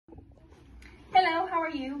Hello, how are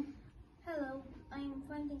you? Hello, I'm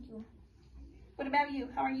fine, thank you. What about you?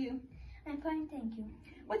 How are you? I'm fine, thank you.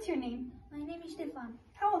 What's your name? My name is Stefan.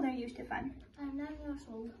 How old are you, Stefan? I'm 9 years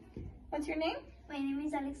old. What's your name? My name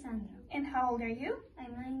is Alexandra. And how old are you?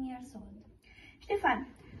 I'm 9 years old. Stefan,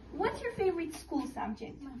 what's your favorite school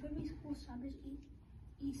subject? My favorite school subject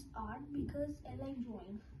is art because I like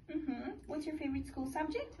drawing. What's your favorite school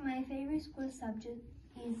subject? My favorite school subject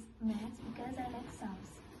is maths because I like sums.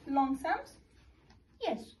 Long sums?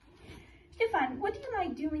 Yes. Stefan, what do you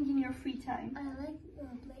like doing in your free time? I like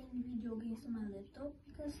playing video games on my laptop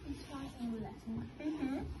because it's fun and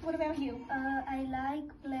relaxing. What about you? I like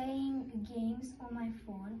playing games on my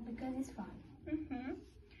phone because it's fun.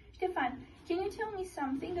 Stefan, can you tell me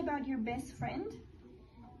something about your best friend?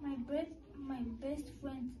 My best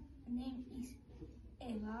friend's name is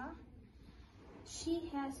Eva.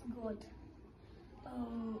 She has got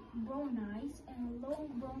brown eyes and long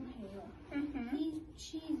brown hair.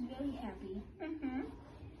 She is very happy.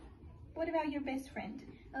 What about your best friend?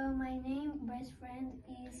 My best friend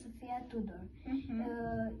is Sophia Tudor.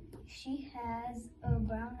 She has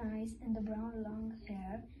brown eyes and brown long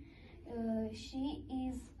hair. She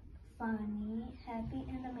is funny, happy,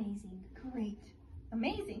 and amazing. Great.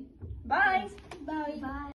 Amazing. Bye.